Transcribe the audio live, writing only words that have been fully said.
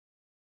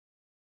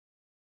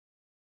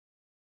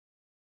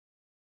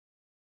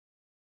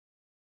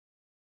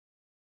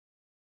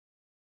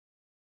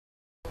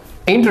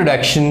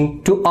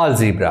Introduction to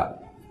Algebra.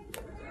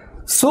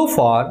 So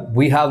far,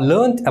 we have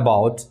learnt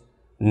about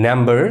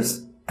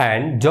numbers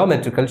and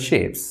geometrical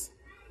shapes.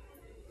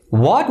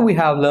 What we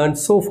have learned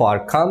so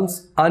far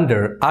comes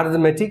under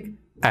arithmetic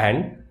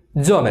and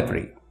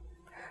geometry.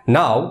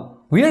 Now,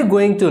 we are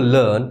going to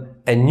learn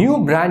a new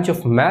branch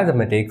of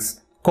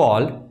mathematics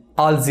called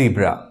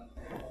algebra.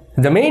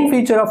 The main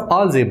feature of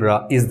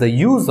algebra is the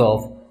use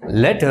of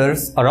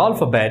letters or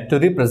alphabet to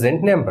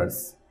represent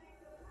numbers.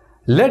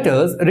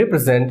 Letters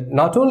represent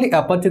not only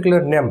a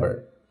particular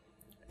number.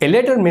 A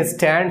letter may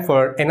stand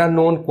for an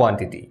unknown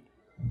quantity.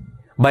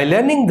 By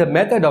learning the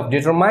method of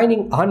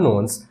determining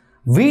unknowns,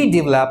 we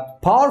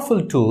develop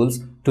powerful tools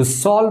to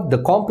solve the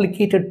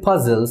complicated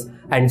puzzles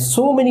and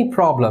so many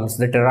problems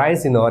that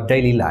arise in our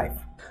daily life.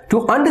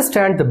 To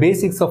understand the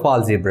basics of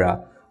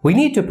algebra, we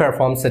need to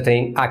perform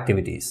certain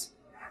activities.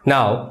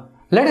 Now,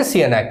 let us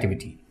see an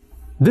activity.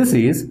 This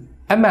is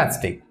a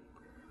matchstick.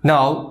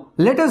 Now,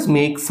 let us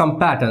make some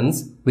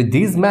patterns with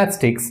these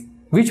matchsticks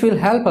which will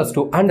help us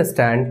to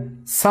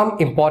understand some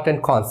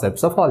important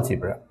concepts of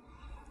algebra.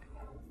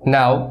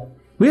 Now,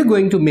 we are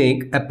going to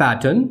make a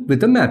pattern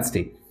with a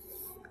matchstick.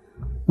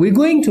 We are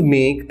going to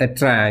make a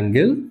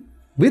triangle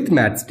with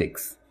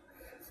matchsticks.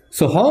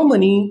 So, how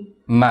many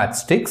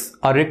matchsticks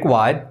are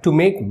required to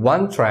make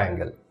one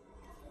triangle?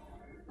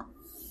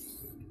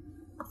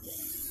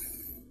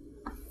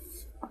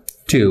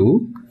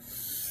 2,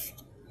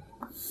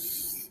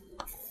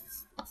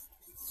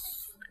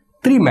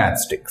 3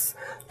 matchsticks.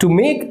 To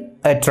make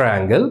a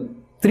triangle,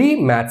 3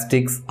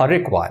 matchsticks are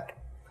required.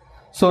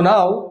 So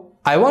now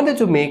I wanted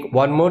to make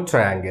one more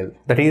triangle,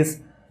 that is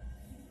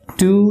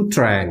 2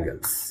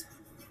 triangles.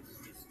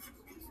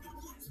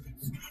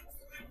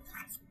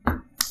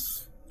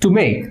 To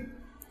make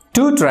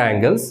 2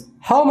 triangles,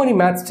 how many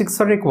matchsticks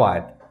are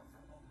required?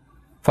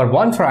 For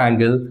one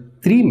triangle,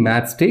 3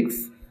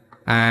 matchsticks,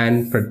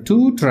 and for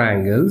 2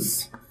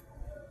 triangles,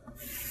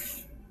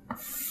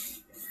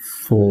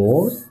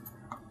 4,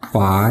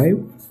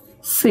 5,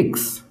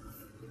 6.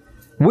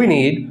 We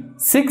need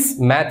 6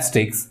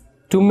 matchsticks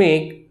to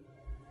make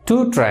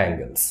 2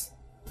 triangles.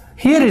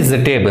 Here is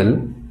the table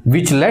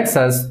which lets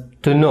us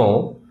to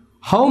know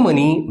how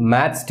many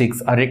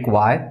matchsticks are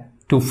required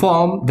to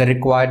form the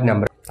required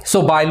number.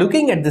 So by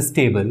looking at this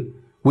table,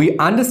 we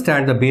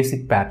understand the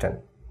basic pattern.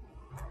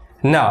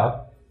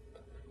 Now,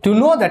 to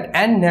know that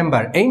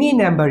any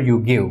number you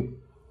give,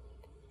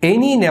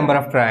 any number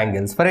of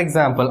triangles, for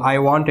example, I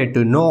wanted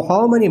to know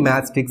how many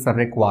matchsticks are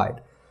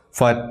required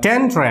for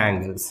 10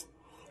 triangles.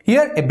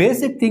 Here a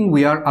basic thing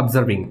we are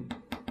observing.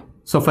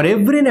 So for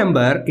every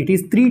number it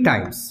is 3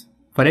 times.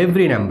 For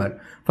every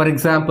number. For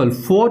example,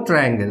 4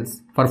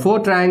 triangles. For 4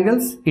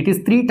 triangles it is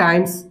 3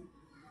 times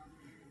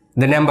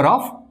the number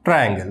of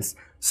triangles.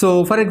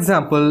 So for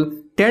example,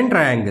 10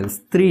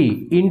 triangles,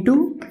 3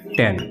 into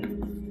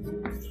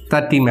 10.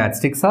 30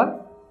 matchsticks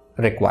are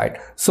required.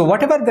 So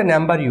whatever the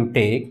number you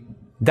take,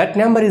 that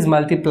number is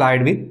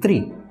multiplied with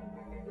 3.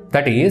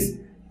 That is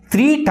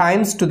 3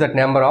 times to that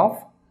number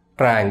of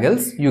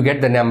triangles, you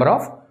get the number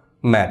of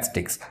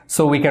matchsticks.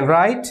 So we can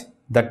write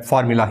that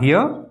formula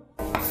here.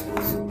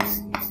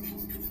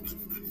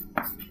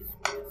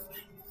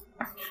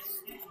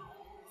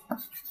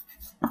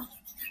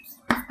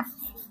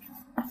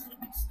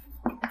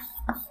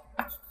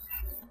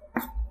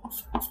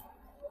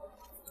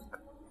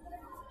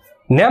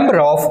 Number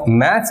of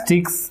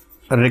matchsticks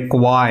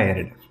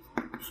required.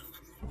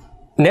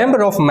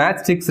 Number of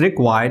matchsticks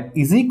required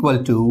is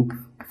equal to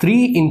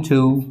 3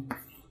 into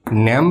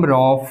number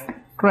of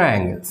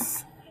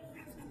triangles.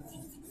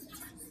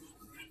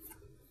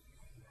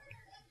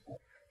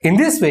 In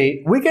this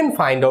way, we can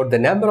find out the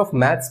number of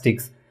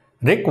matchsticks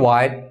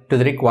required to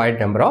the required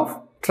number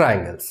of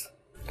triangles.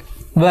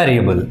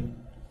 Variable.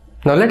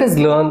 Now let us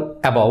learn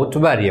about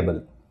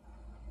variable.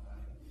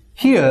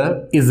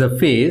 Here is a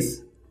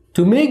face.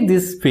 To make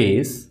this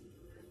face,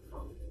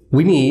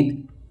 we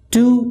need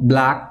 2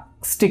 black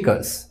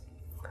stickers.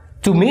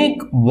 To make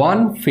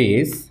one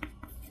face,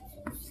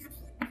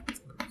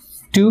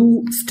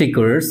 2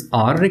 stickers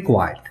are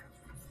required.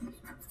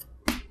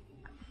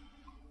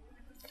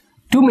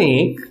 To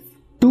make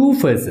 2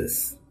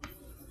 faces,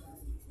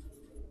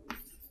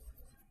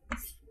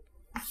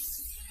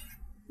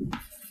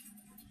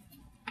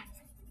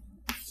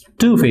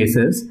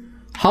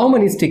 how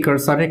many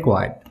stickers are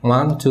required?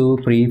 1, 2,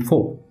 3,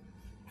 4.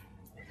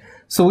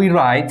 So we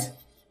write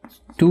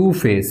 2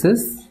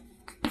 faces,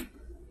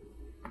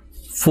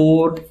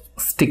 4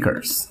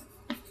 stickers.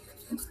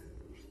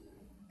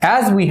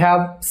 As we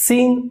have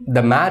seen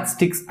the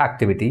matchsticks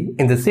activity,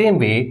 in the same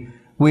way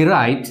we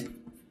write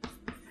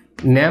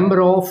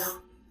number of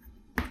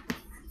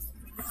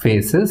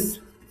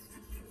faces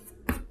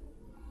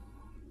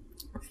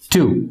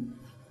 2.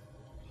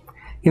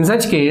 In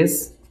such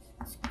case,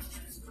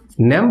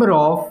 number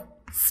of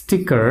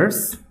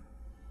stickers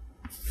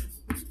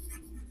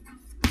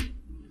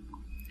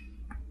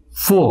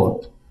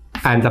 4,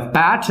 and the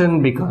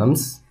pattern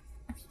becomes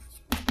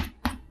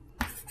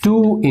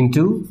 2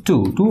 into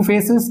 2. 2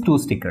 faces, 2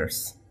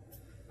 stickers.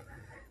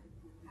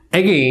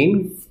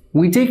 Again,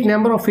 we take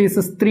number of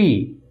faces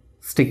 3,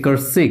 sticker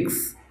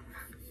 6,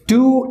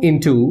 2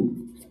 into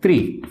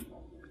 3.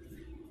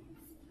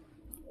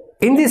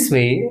 In this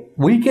way,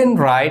 we can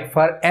write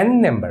for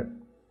n number,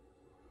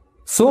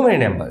 so many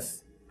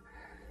numbers.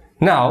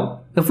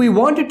 Now, if we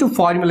wanted to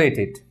formulate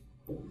it,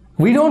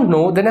 we don't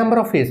know the number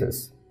of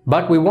faces,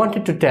 but we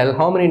wanted to tell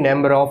how many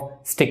number of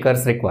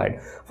stickers required.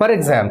 For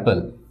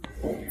example,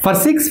 for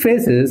 6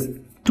 faces,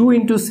 2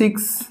 into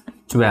 6,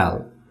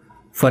 12.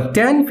 For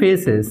 10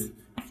 faces,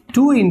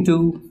 2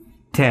 into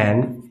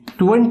 10,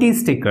 20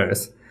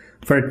 stickers.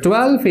 For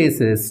 12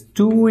 faces,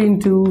 2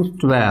 into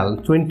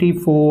 12,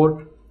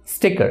 24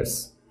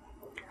 stickers.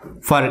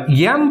 For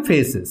m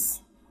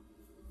faces,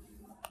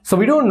 so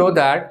we don't know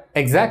that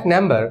exact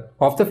number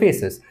of the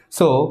faces.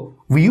 So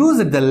we use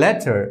the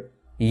letter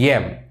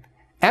m.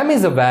 M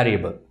is a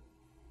variable.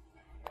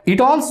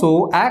 It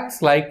also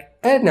acts like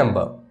a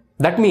number.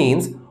 That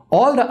means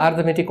all the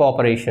arithmetic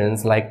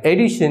operations like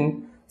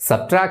addition,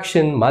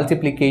 subtraction,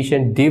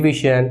 multiplication,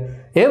 division,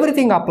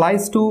 everything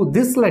applies to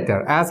this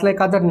letter as like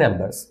other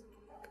numbers.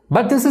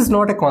 But this is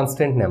not a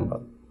constant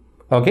number.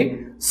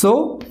 Okay,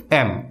 so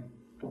m.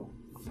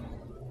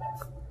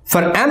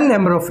 For m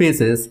number of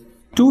faces,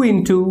 2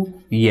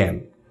 into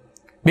m.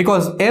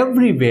 Because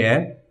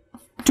everywhere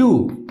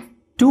 2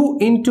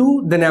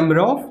 into the number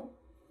of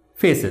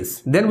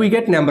faces. Then we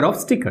get number of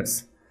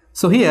stickers.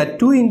 So here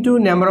 2 into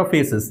number of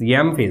faces,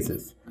 m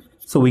faces.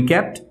 So we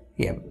kept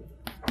m.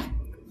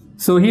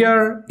 So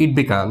here it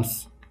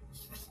becomes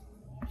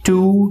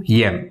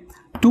 2m.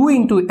 2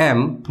 into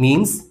m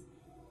means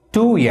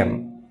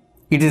 2m.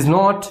 It is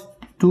not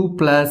 2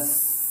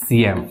 plus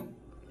m.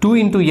 2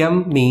 into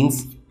m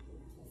means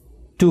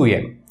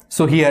 2m.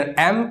 So here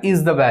m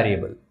is the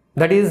variable.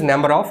 That is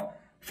number of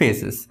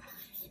faces.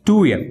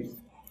 2m.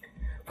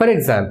 For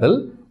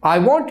example, I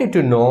wanted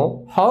to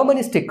know how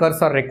many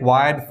stickers are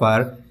required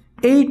for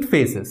 8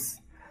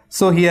 faces.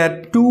 So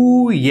here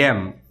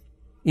 2m.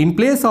 In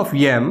place of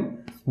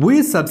m,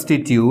 we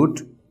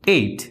substitute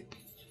 8.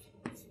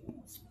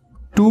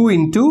 2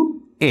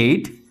 into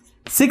 8,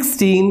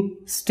 16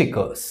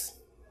 stickers.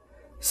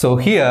 So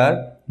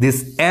here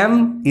this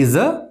m is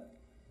a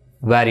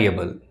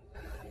variable.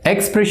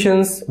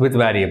 Expressions with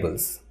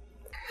variables.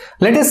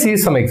 Let us see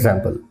some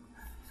example.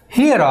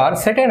 Here are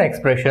certain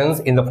expressions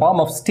in the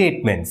form of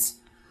statements.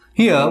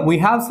 Here we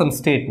have some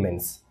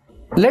statements.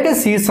 Let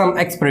us see some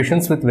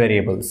expressions with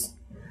variables.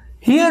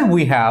 Here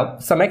we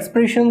have some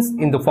expressions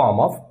in the form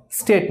of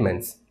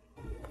statements.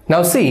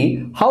 Now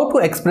see how to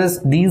express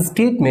these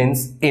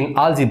statements in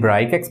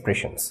algebraic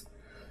expressions.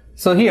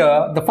 So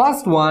here the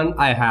first one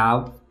I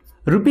have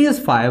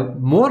 ₹5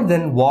 more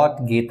than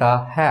what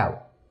Geeta have.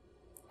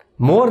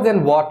 More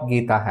than what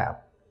Geeta have.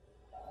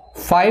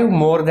 5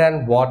 more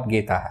than what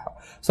Geeta have.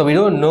 So we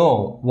don't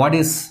know what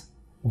is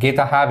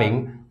Geeta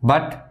having,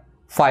 but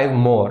 5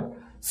 more.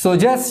 So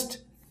just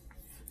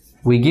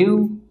we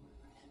give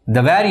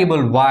the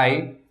variable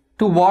y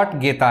to what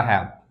Geeta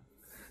have.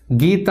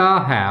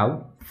 Geeta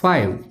have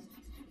 5.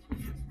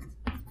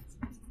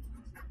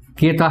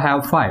 Geeta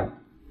have 5.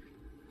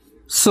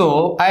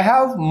 So I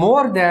have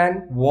more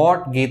than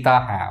what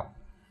Geeta have.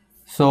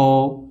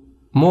 So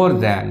more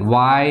than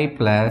y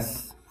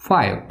plus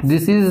 5.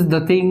 This is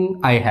the thing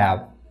I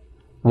have.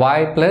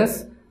 Y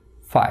plus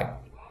 5.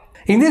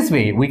 In this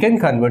way, we can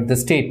convert the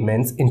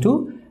statements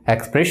into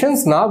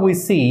expressions. Now we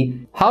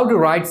see how to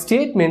write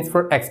statements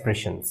for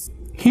expressions.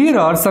 Here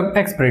are some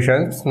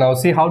expressions. Now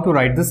see how to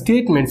write the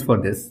statements for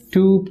this.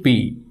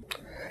 2p.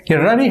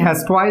 Here Ravi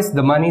has twice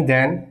the money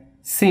than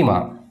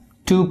Seema.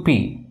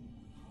 2p.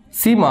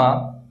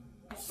 Seema,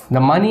 the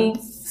money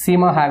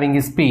Seema having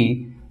is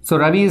p. So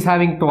Ravi is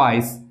having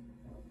twice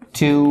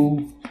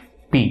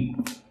 2p.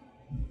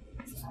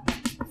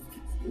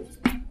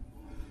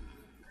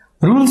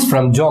 Rules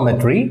from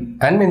geometry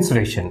and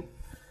mensuration.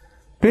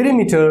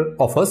 Perimeter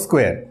of a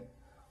square.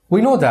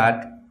 We know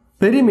that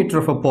perimeter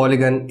of a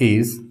polygon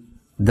is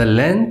the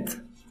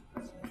length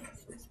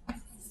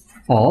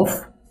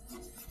of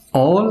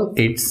all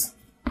its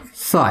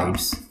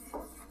sides.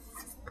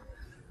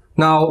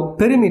 Now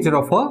perimeter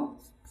of a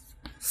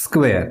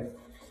square.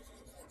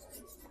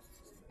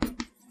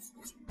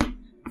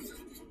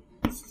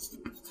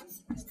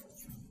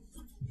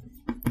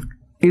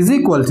 Is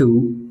equal to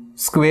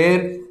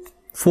square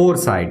 4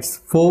 sides.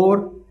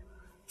 4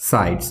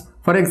 sides.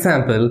 For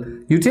example,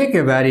 you take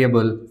a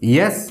variable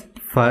s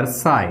for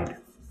side.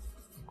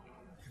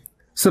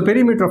 So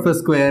perimeter of a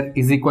square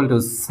is equal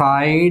to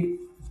side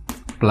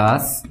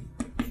plus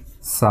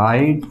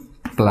side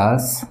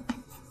plus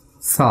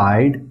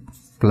side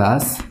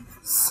plus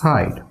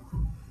side.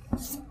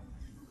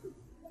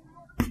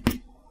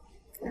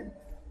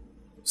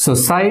 So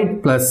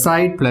side plus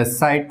side plus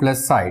side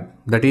plus side,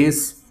 that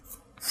is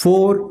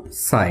 4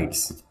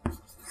 sides.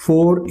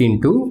 4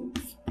 into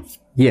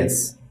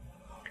s.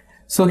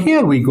 So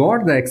here we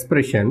got the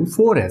expression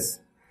 4s,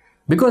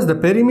 because the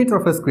perimeter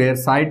of a square,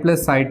 side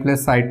plus side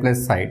plus side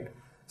plus side.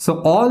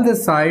 So all the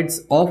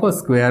sides of a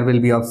square will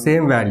be of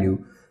same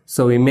value.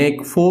 So we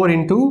make 4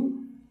 into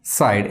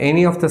side,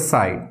 any of the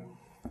side.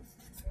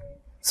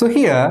 So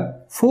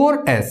here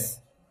 4s,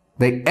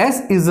 the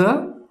s is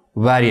a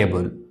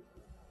variable.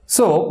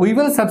 So we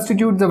will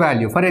substitute the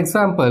value. For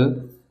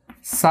example,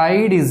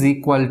 side is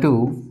equal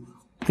to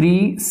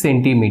 3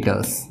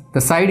 centimeters.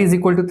 The side is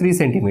equal to 3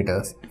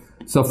 centimeters.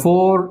 So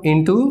 4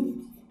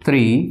 into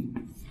 3,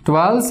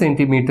 12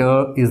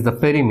 centimeter is the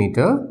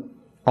perimeter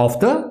of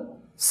the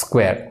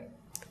square.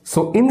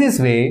 So in this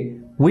way,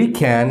 we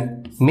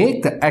can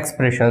make the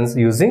expressions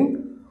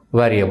using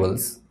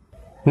variables.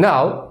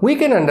 Now we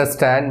can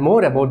understand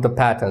more about the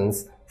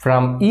patterns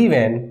from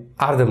even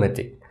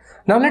arithmetic.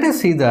 Now let us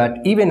see that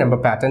even number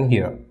pattern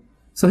here.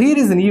 So here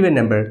is an even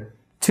number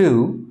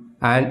 2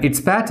 and its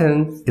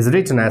pattern is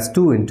written as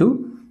 2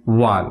 into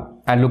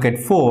 1. And look at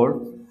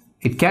 4,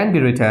 it can be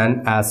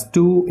written as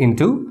 2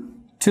 into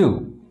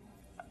 2.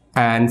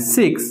 And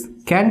 6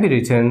 can be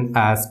written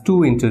as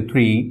 2 into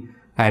 3,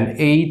 and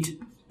 8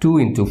 2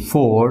 into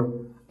 4,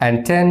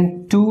 and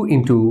 10 2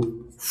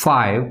 into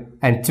 5,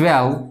 and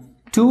 12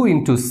 2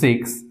 into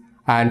 6,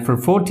 and for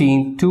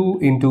 14 2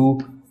 into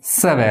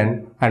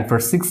 7, and for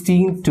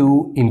 16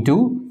 2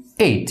 into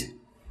 8.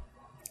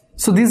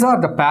 So these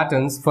are the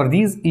patterns for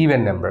these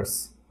even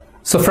numbers.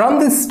 So from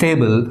this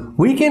table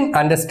we can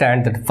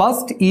understand that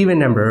first even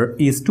number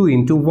is 2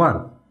 into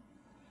 1.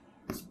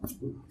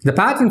 The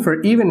pattern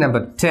for even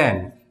number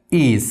 10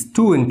 is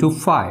 2 into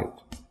 5.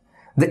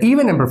 The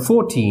even number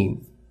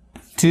 14,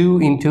 2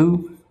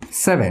 into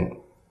 7.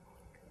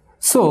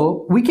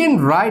 So we can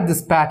write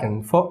this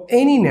pattern for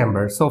any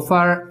number. So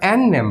for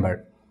n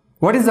number,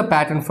 what is the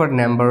pattern for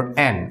number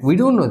n? We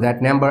don't know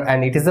that number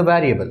n, it is a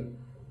variable.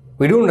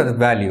 We don't know the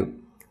value.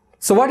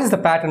 So what is the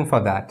pattern for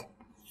that?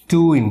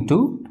 2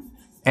 into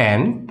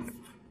n,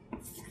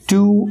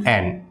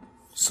 2n.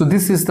 So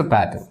this is the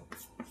pattern.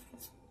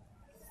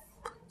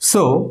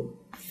 So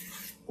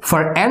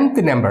for nth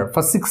number,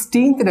 for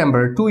 16th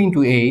number 2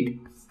 into 8,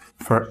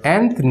 for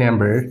nth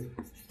number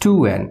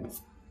 2n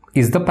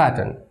is the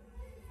pattern.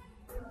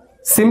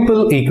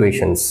 Simple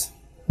equations.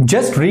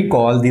 Just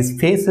recall this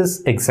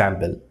phases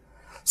example.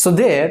 So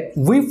there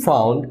we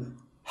found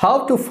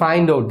how to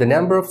find out the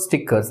number of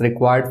stickers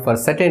required for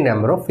certain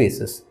number of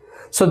phases.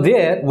 So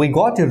there we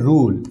got a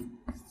rule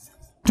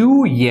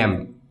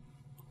 2m.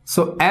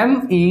 So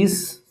m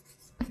is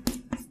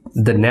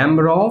the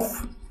number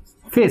of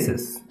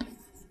phases.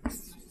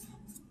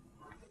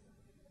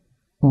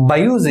 By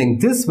using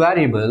this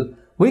variable,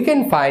 we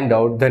can find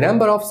out the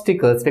number of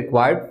stickers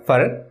required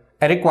for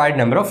a required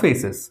number of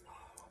phases.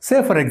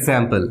 Say for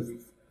example,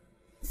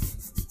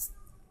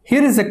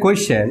 here is a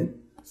question: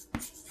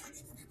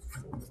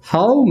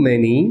 how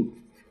many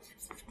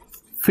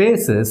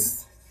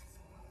phases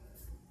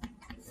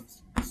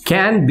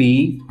can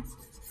be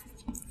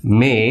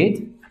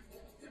made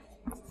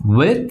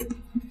with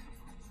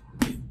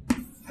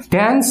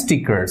 10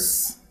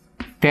 stickers?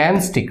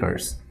 10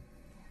 stickers.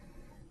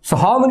 So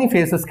how many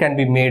faces can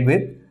be made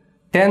with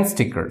 10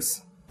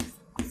 stickers?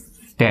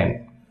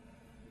 10.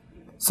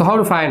 So how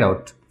to find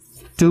out?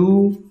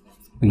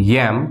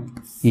 2m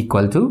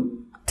equal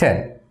to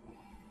 10.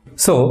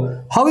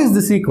 So how is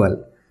this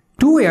equal?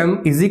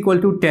 2m is equal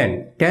to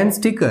 10. 10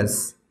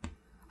 stickers.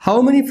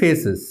 How many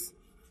faces?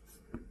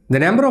 The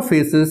number of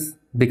faces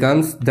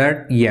becomes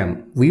that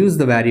m. We use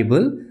the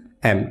variable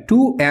m.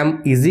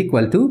 2m is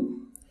equal to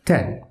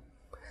 10.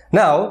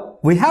 Now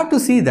we have to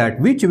see that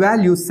which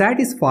value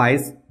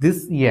satisfies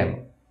this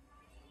m.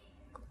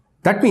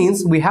 That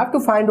means we have to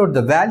find out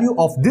the value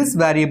of this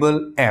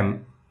variable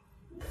m.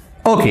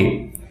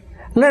 Okay,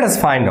 let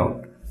us find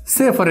out.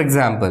 Say for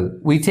example,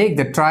 we take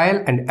the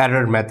trial and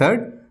error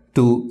method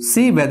to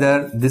see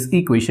whether this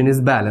equation is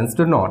balanced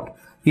or not.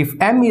 If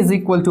m is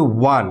equal to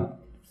 1,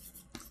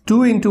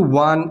 2 into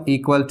 1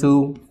 equal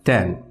to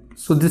 10.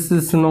 So this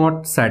is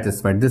not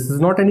satisfied. This is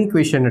not an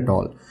equation at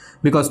all.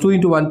 Because 2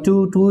 into 1,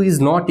 2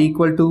 is not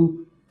equal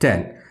to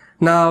 10.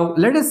 Now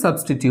let us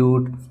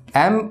substitute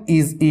m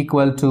is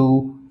equal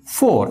to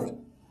 4.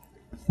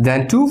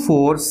 Then 2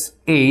 4s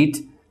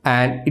 8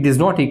 and it is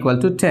not equal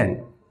to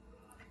 10.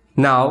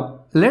 Now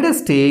let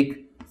us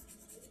take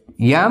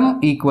m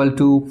equal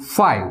to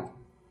 5.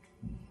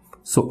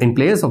 So in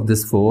place of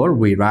this 4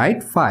 we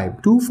write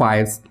 5. 2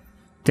 5s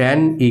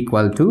 10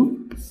 equal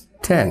to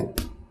 10.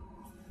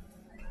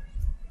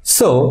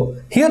 So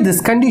here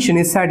this condition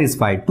is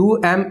satisfied.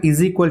 2m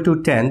is equal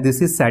to 10.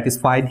 This is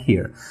satisfied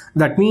here.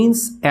 That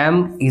means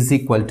m is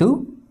equal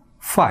to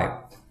 5.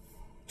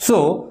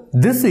 So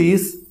this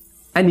is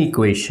an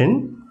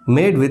equation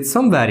made with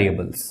some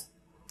variables.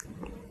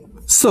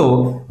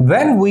 So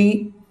when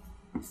we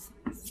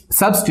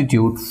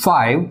substitute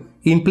 5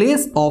 in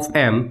place of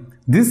m,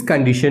 this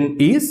condition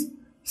is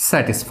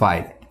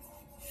satisfied.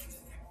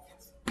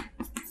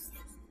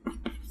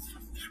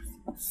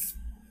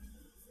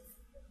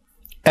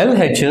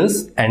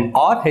 LHS and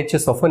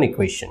RHS of an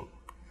equation.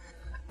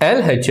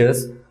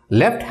 LHS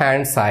left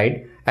hand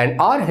side and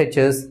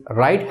RHS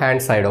right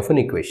hand side of an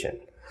equation.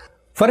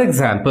 For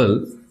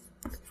example,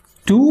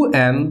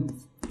 2m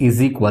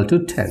is equal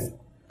to 10.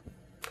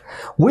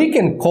 We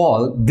can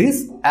call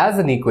this as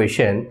an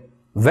equation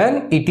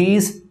when it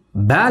is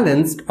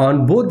balanced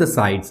on both the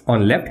sides,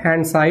 on left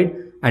hand side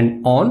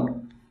and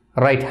on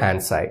right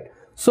hand side.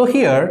 So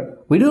here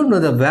we don't know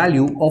the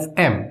value of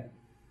m.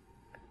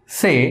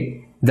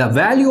 Say the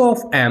value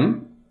of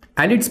m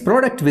and its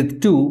product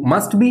with 2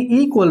 must be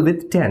equal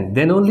with 10.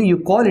 Then only you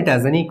call it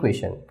as an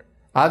equation.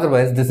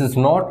 Otherwise this is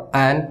not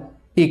an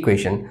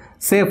equation.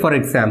 Say for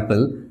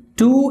example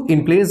 2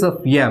 in place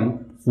of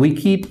m we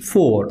keep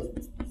 4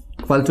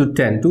 equal to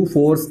 10. 2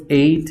 4s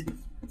 8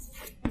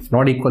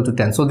 not equal to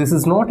 10. So this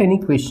is not an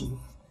equation.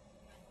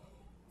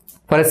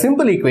 For a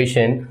simple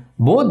equation,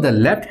 both the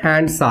left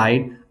hand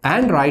side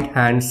and right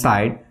hand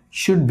side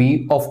should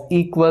be of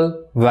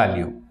equal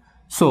value.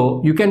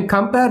 So you can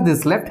compare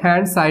this left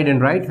hand side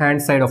and right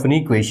hand side of an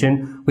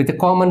equation with a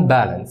common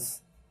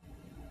balance.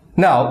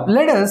 Now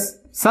let us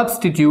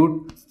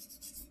substitute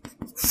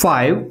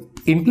 5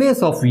 in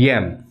place of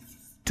m.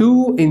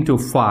 2 into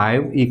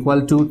 5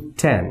 equal to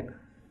 10.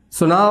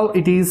 So now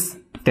it is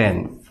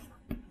 10.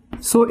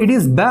 So it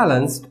is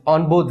balanced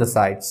on both the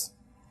sides.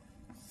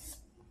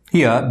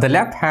 Here the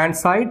left hand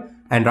side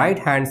and right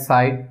hand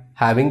side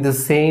having the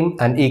same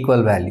and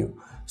equal value.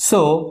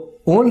 So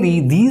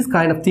only these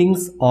kind of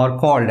things are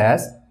called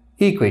as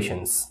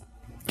equations.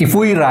 If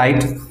we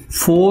write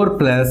 4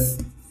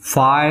 plus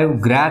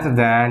 5 greater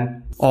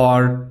than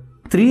or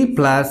 3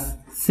 plus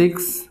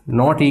 6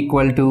 not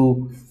equal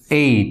to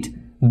 8,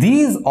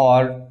 these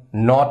are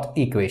not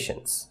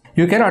equations.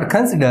 You cannot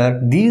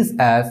consider these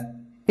as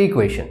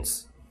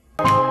equations.